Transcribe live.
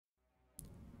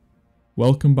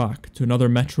Welcome back to another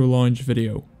Metro Lounge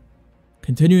video.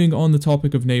 Continuing on the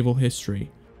topic of naval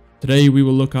history, today we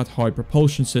will look at how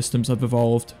propulsion systems have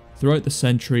evolved throughout the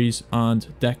centuries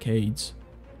and decades.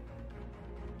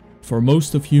 For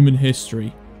most of human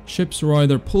history, ships were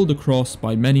either pulled across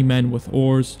by many men with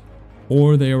oars,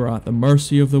 or they were at the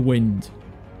mercy of the wind.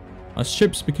 As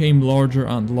ships became larger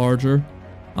and larger,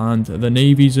 and the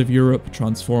navies of Europe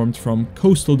transformed from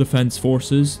coastal defence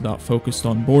forces that focused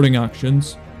on boarding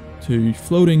actions to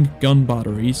floating gun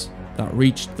batteries that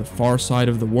reached the far side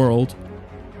of the world,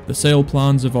 the sail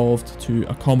plans evolved to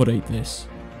accommodate this.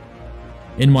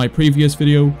 In my previous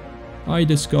video, I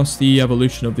discussed the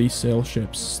evolution of these sail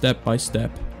ships step by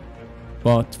step,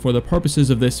 but for the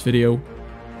purposes of this video,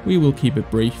 we will keep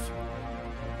it brief.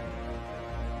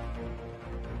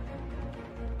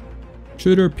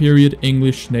 Tudor period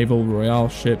English naval royale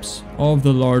ships of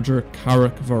the larger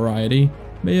carrack variety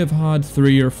may have had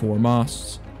 3 or 4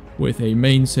 masts, with a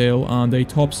mainsail and a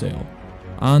topsail,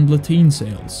 and lateen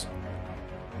sails.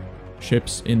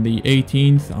 Ships in the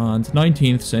 18th and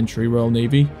 19th century Royal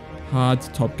Navy had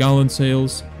topgallant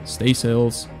sails,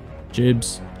 staysails,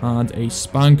 jibs, and a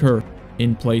spanker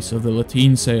in place of the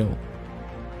lateen sail.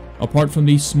 Apart from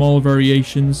these small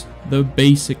variations, the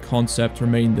basic concept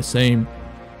remained the same.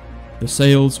 The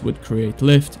sails would create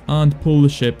lift and pull the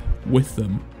ship with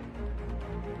them.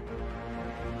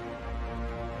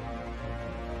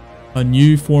 A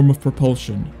new form of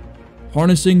propulsion,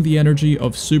 harnessing the energy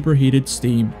of superheated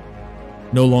steam.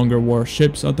 No longer were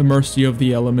ships at the mercy of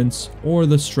the elements or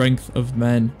the strength of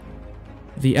men.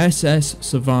 The SS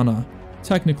Savannah,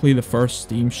 technically the first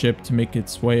steamship to make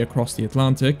its way across the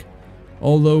Atlantic,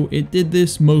 although it did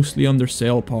this mostly under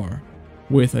sail power,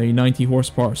 with a 90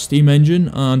 horsepower steam engine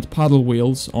and paddle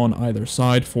wheels on either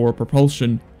side for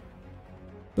propulsion.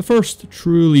 The first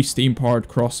truly steam-powered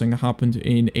crossing happened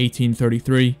in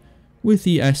 1833, with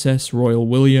the SS Royal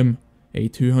William, a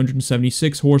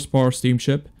 276 horsepower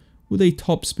steamship with a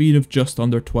top speed of just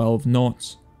under 12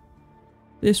 knots.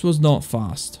 This was not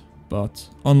fast, but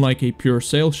unlike a pure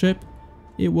sail ship,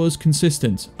 it was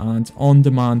consistent and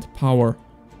on-demand power.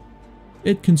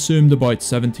 It consumed about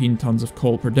 17 tons of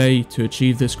coal per day to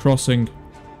achieve this crossing.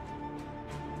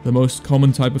 The most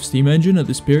common type of steam engine at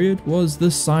this period was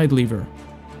the side lever.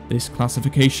 This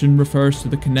classification refers to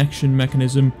the connection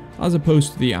mechanism as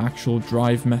opposed to the actual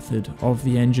drive method of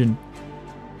the engine.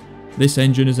 This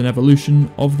engine is an evolution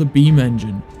of the beam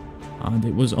engine, and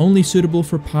it was only suitable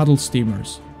for paddle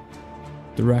steamers.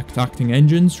 Direct acting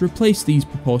engines replaced these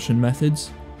propulsion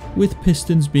methods, with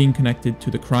pistons being connected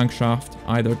to the crankshaft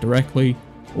either directly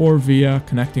or via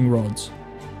connecting rods.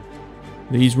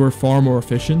 These were far more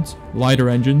efficient, lighter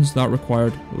engines that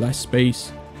required less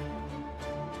space.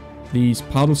 These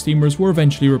paddle steamers were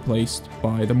eventually replaced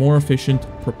by the more efficient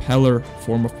propeller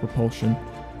form of propulsion,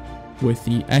 with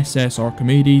the SS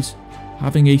Archimedes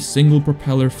having a single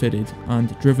propeller fitted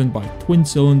and driven by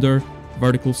twin-cylinder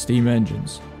vertical steam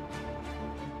engines.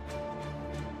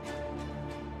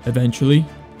 Eventually,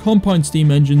 compound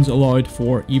steam engines allowed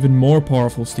for even more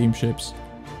powerful steamships,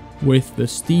 with the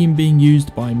steam being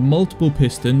used by multiple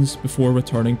pistons before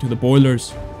returning to the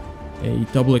boilers. A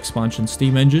double expansion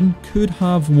steam engine could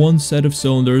have one set of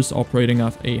cylinders operating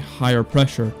at a higher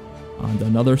pressure and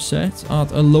another set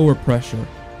at a lower pressure.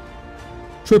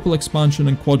 Triple expansion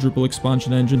and quadruple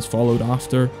expansion engines followed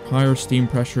after higher steam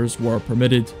pressures were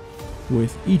permitted,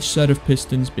 with each set of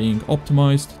pistons being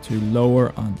optimized to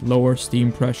lower and lower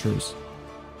steam pressures.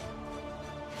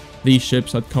 These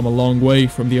ships had come a long way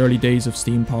from the early days of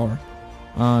steam power,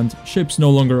 and ships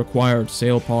no longer required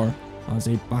sail power as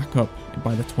a backup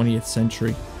by the 20th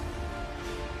century.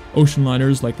 Ocean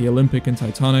liners like the Olympic and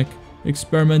Titanic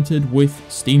experimented with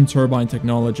steam turbine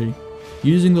technology,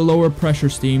 using the lower pressure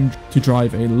steam to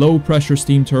drive a low pressure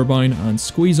steam turbine and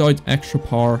squeeze out extra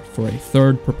power for a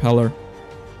third propeller.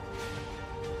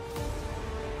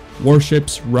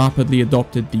 Warships rapidly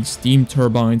adopted these steam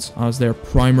turbines as their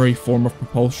primary form of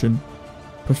propulsion,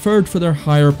 preferred for their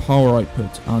higher power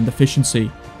output and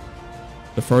efficiency.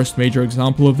 The first major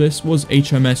example of this was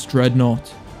HMS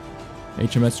Dreadnought.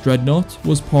 HMS Dreadnought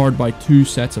was powered by 2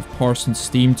 sets of Parsons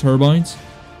steam turbines,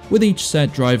 with each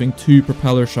set driving 2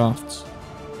 propeller shafts.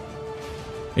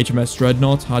 HMS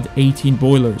Dreadnought had 18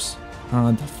 boilers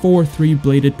and 4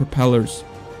 3-bladed propellers.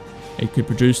 It could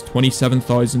produce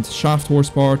 27,000 shaft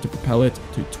horsepower to propel it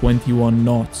to 21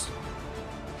 knots.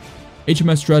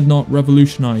 HMS Dreadnought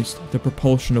revolutionized the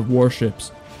propulsion of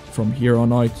warships from here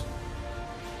on out.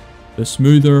 The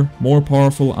smoother, more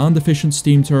powerful and efficient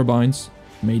steam turbines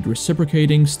made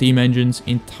reciprocating steam engines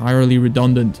entirely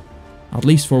redundant, at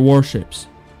least for warships.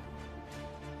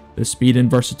 The speed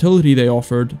and versatility they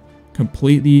offered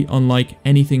completely unlike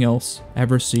anything else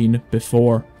ever seen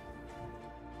before.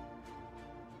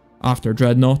 After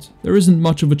Dreadnought, there isn't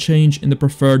much of a change in the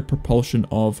preferred propulsion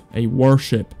of a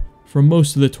warship for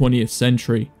most of the 20th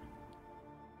century.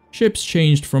 Ships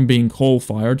changed from being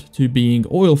coal-fired to being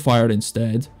oil-fired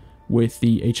instead, with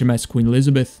the HMS Queen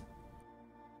Elizabeth.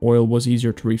 Oil was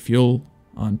easier to refuel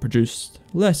and produced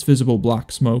less visible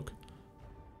black smoke.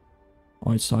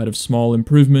 Outside of small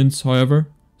improvements, however,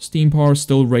 steam power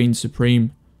still reigned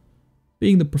supreme,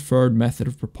 being the preferred method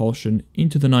of propulsion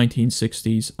into the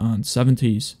 1960s and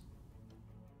 70s.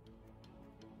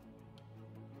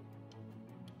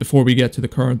 Before we get to the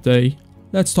current day,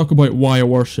 let's talk about why a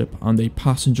warship and a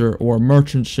passenger or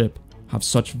merchant ship have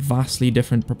such vastly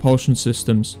different propulsion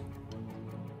systems.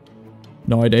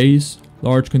 Nowadays,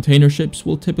 large container ships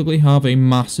will typically have a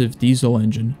massive diesel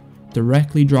engine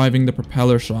directly driving the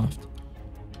propeller shaft.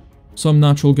 Some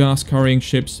natural gas carrying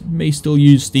ships may still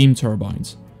use steam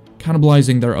turbines,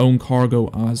 cannibalizing their own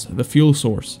cargo as the fuel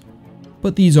source,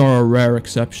 but these are a rare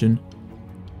exception.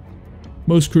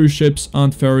 Most cruise ships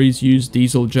and ferries use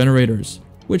diesel generators,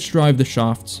 which drive the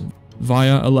shafts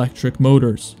via electric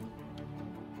motors.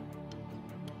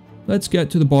 Let's get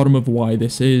to the bottom of why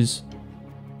this is.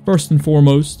 First and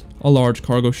foremost, a large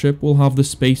cargo ship will have the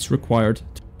space required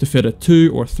to fit a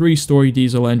 2 or 3-story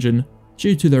diesel engine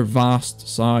due to their vast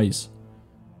size.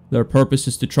 Their purpose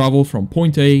is to travel from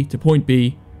point A to point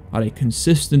B at a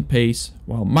consistent pace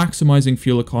while maximizing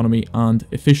fuel economy and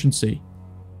efficiency.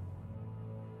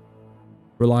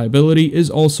 Reliability is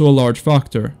also a large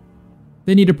factor.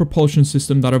 They need a propulsion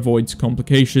system that avoids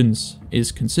complications,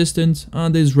 is consistent,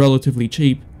 and is relatively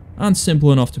cheap and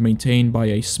simple enough to maintain by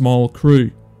a small crew.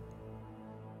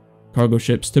 Cargo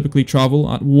ships typically travel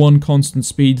at one constant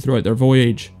speed throughout their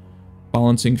voyage,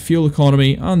 balancing fuel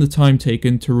economy and the time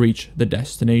taken to reach the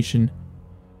destination.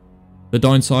 The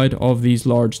downside of these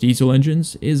large diesel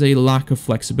engines is a lack of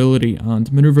flexibility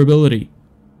and maneuverability,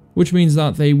 which means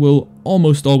that they will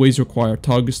almost always require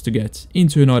tugs to get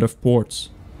into and out of ports.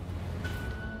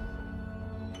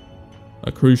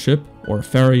 A cruise ship or a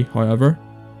ferry, however,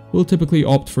 will typically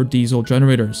opt for diesel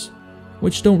generators,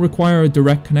 which don't require a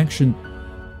direct connection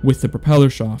with the propeller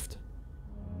shaft.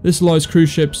 This allows cruise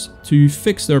ships to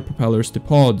fix their propellers to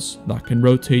pods that can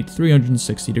rotate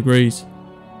 360 degrees.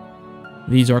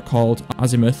 These are called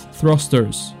azimuth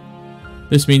thrusters.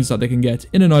 This means that they can get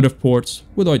in and out of ports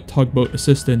without tugboat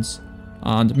assistance,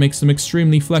 and makes them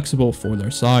extremely flexible for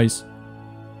their size.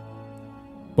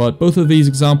 But both of these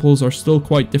examples are still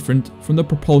quite different from the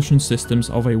propulsion systems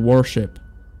of a warship.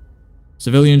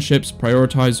 Civilian ships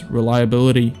prioritize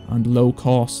reliability and low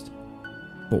cost.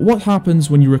 But what happens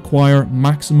when you require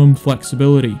maximum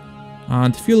flexibility,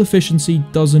 and fuel efficiency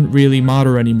doesn't really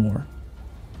matter anymore?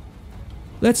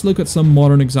 Let's look at some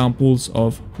modern examples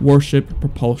of warship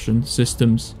propulsion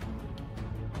systems.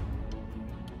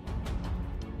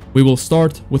 We will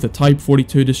start with a Type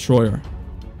 42 destroyer.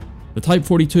 The Type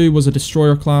 42 was a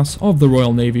destroyer class of the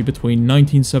Royal Navy between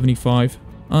 1975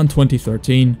 and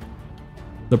 2013.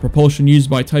 The propulsion used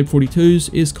by Type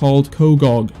 42s is called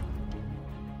COGOG.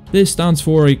 This stands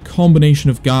for a combination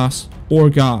of gas or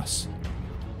gas.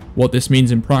 What this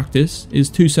means in practice is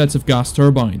 2 sets of gas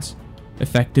turbines,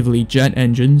 effectively jet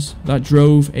engines that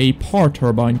drove a power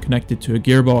turbine connected to a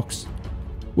gearbox,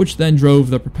 which then drove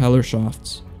the propeller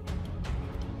shafts.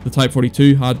 The Type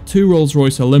 42 had 2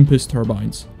 Rolls-Royce Olympus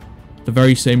turbines, the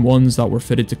very same ones that were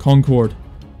fitted to Concorde,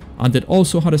 and it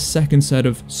also had a second set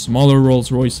of smaller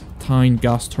Rolls-Royce Tyne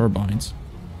gas turbines.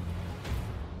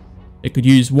 It could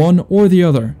use one or the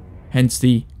other, hence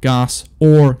the gas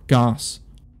or gas.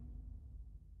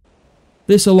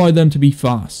 This allowed them to be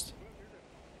fast.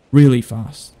 Really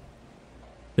fast.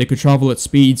 They could travel at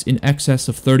speeds in excess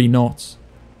of 30 knots,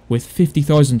 with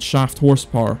 50,000 shaft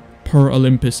horsepower per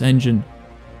Olympus engine.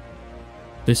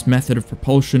 This method of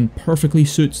propulsion perfectly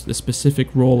suits the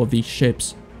specific role of these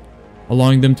ships,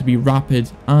 allowing them to be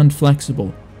rapid and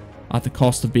flexible, at the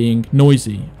cost of being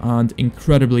noisy and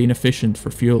incredibly inefficient for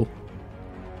fuel.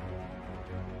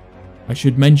 I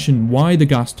should mention why the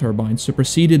gas turbines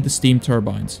superseded the steam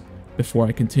turbines before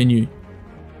I continue.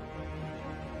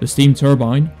 The steam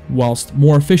turbine, whilst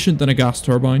more efficient than a gas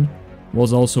turbine,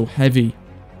 was also heavy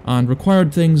and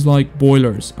required things like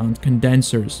boilers and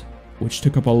condensers, which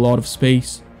took up a lot of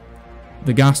space.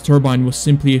 The gas turbine was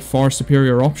simply a far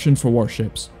superior option for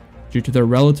warships due to their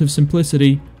relative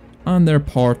simplicity and their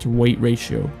power to weight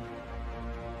ratio.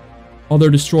 Other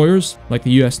destroyers, like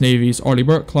the US Navy's Arleigh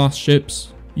Burke class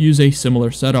ships, use a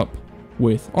similar setup,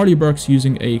 with Arleigh Burke's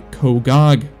using a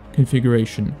COGAG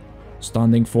configuration,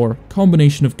 standing for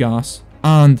combination of gas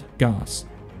and gas.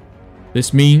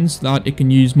 This means that it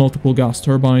can use multiple gas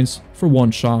turbines for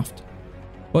one shaft.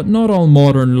 But not all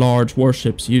modern large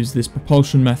warships use this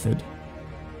propulsion method.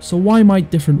 So why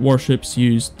might different warships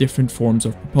use different forms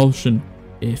of propulsion,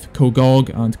 if Kogog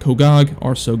and Kogag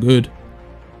are so good?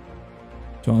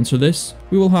 To answer this,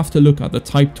 we will have to look at the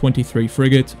Type 23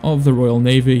 frigate of the Royal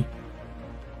Navy.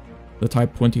 The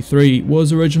Type 23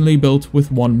 was originally built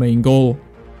with one main goal: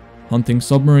 hunting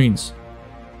submarines.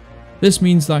 This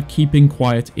means that keeping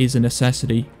quiet is a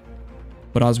necessity,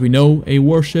 but as we know, a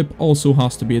warship also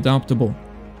has to be adaptable.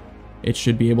 It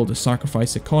should be able to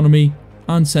sacrifice economy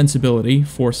and sensibility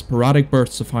for sporadic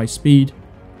bursts of high speed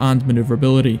and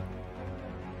maneuverability.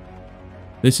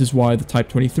 This is why the Type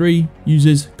 23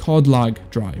 uses COD-LAG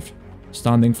drive,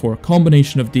 standing for a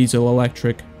combination of diesel,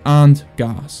 electric and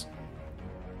gas.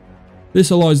 This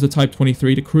allows the Type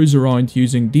 23 to cruise around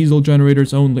using diesel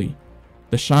generators only,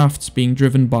 the shafts being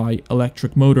driven by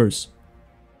electric motors.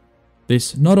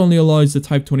 This not only allows the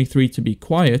Type 23 to be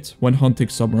quiet when hunting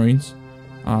submarines,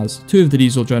 as 2 of the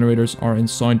diesel generators are in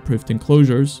soundproofed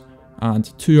enclosures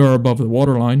and 2 are above the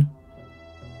waterline,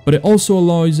 but it also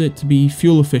allows it to be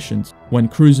fuel efficient when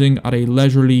cruising at a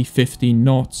leisurely 15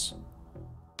 knots.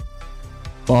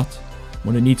 But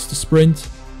when it needs to sprint,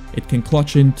 it can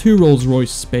clutch in 2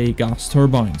 Rolls-Royce Spey gas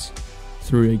turbines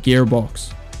through a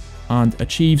gearbox and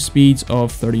achieve speeds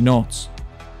of 30 knots.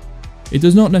 It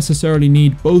does not necessarily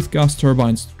need both gas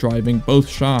turbines driving both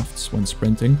shafts when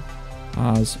sprinting,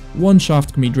 as one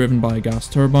shaft can be driven by a gas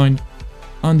turbine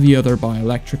and the other by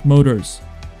electric motors.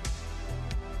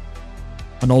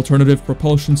 An alternative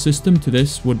propulsion system to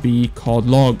this would be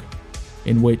COD-LOG,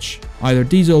 in which either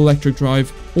diesel-electric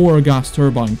drive or a gas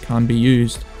turbine can be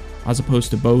used, as opposed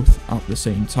to both at the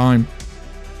same time.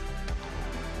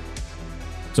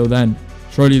 So then,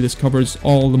 surely this covers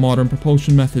all the modern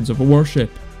propulsion methods of a warship?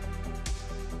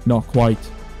 Not quite.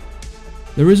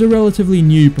 There is a relatively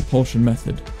new propulsion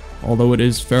method, although it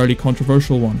is a fairly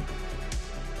controversial one.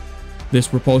 This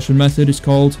propulsion method is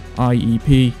called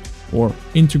IEP, or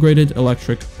Integrated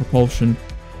Electric Propulsion.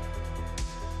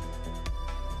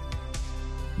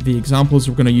 The examples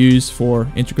we're going to use for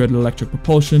integrated electric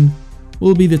propulsion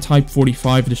will be the Type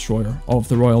 45 destroyer of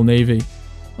the Royal Navy,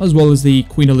 as well as the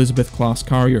Queen Elizabeth class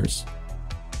carriers.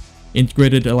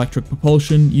 Integrated electric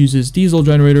propulsion uses diesel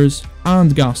generators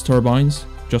and gas turbines,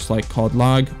 just like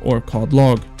COD-LAG or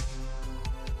COD-LOG.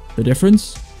 The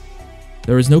difference?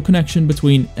 There is no connection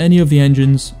between any of the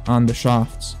engines and the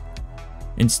shafts.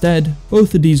 Instead,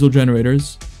 both the diesel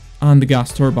generators and the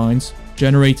gas turbines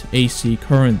generate AC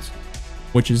current,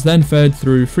 which is then fed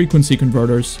through frequency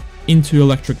converters into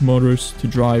electric motors to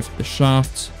drive the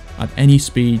shafts at any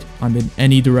speed and in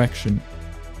any direction.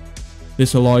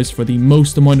 This allows for the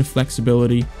most amount of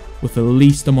flexibility with the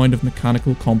least amount of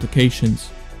mechanical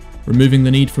complications, removing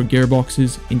the need for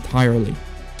gearboxes entirely.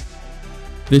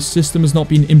 This system has not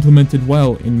been implemented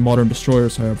well in modern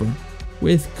destroyers, however,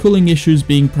 with cooling issues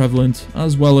being prevalent,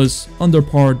 as well as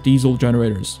underpowered diesel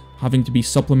generators having to be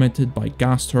supplemented by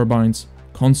gas turbines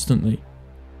constantly.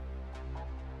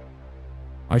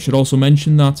 I should also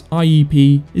mention that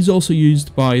IEP is also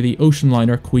used by the ocean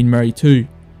liner Queen Mary 2.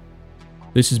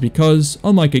 This is because,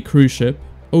 unlike a cruise ship,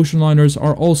 ocean liners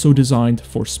are also designed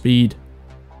for speed.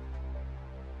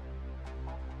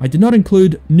 I did not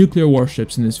include nuclear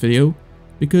warships in this video,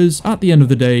 because at the end of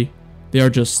the day, they are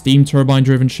just steam turbine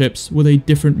driven ships with a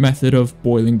different method of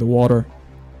boiling the water.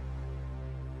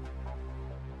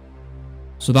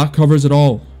 So that covers it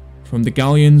all, from the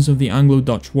galleons of the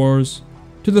Anglo-Dutch Wars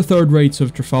to the third rates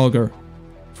of Trafalgar,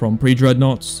 from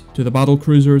pre-dreadnoughts to the battle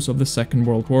cruisers of the Second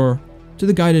World War to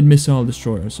the guided missile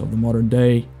destroyers of the modern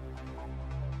day.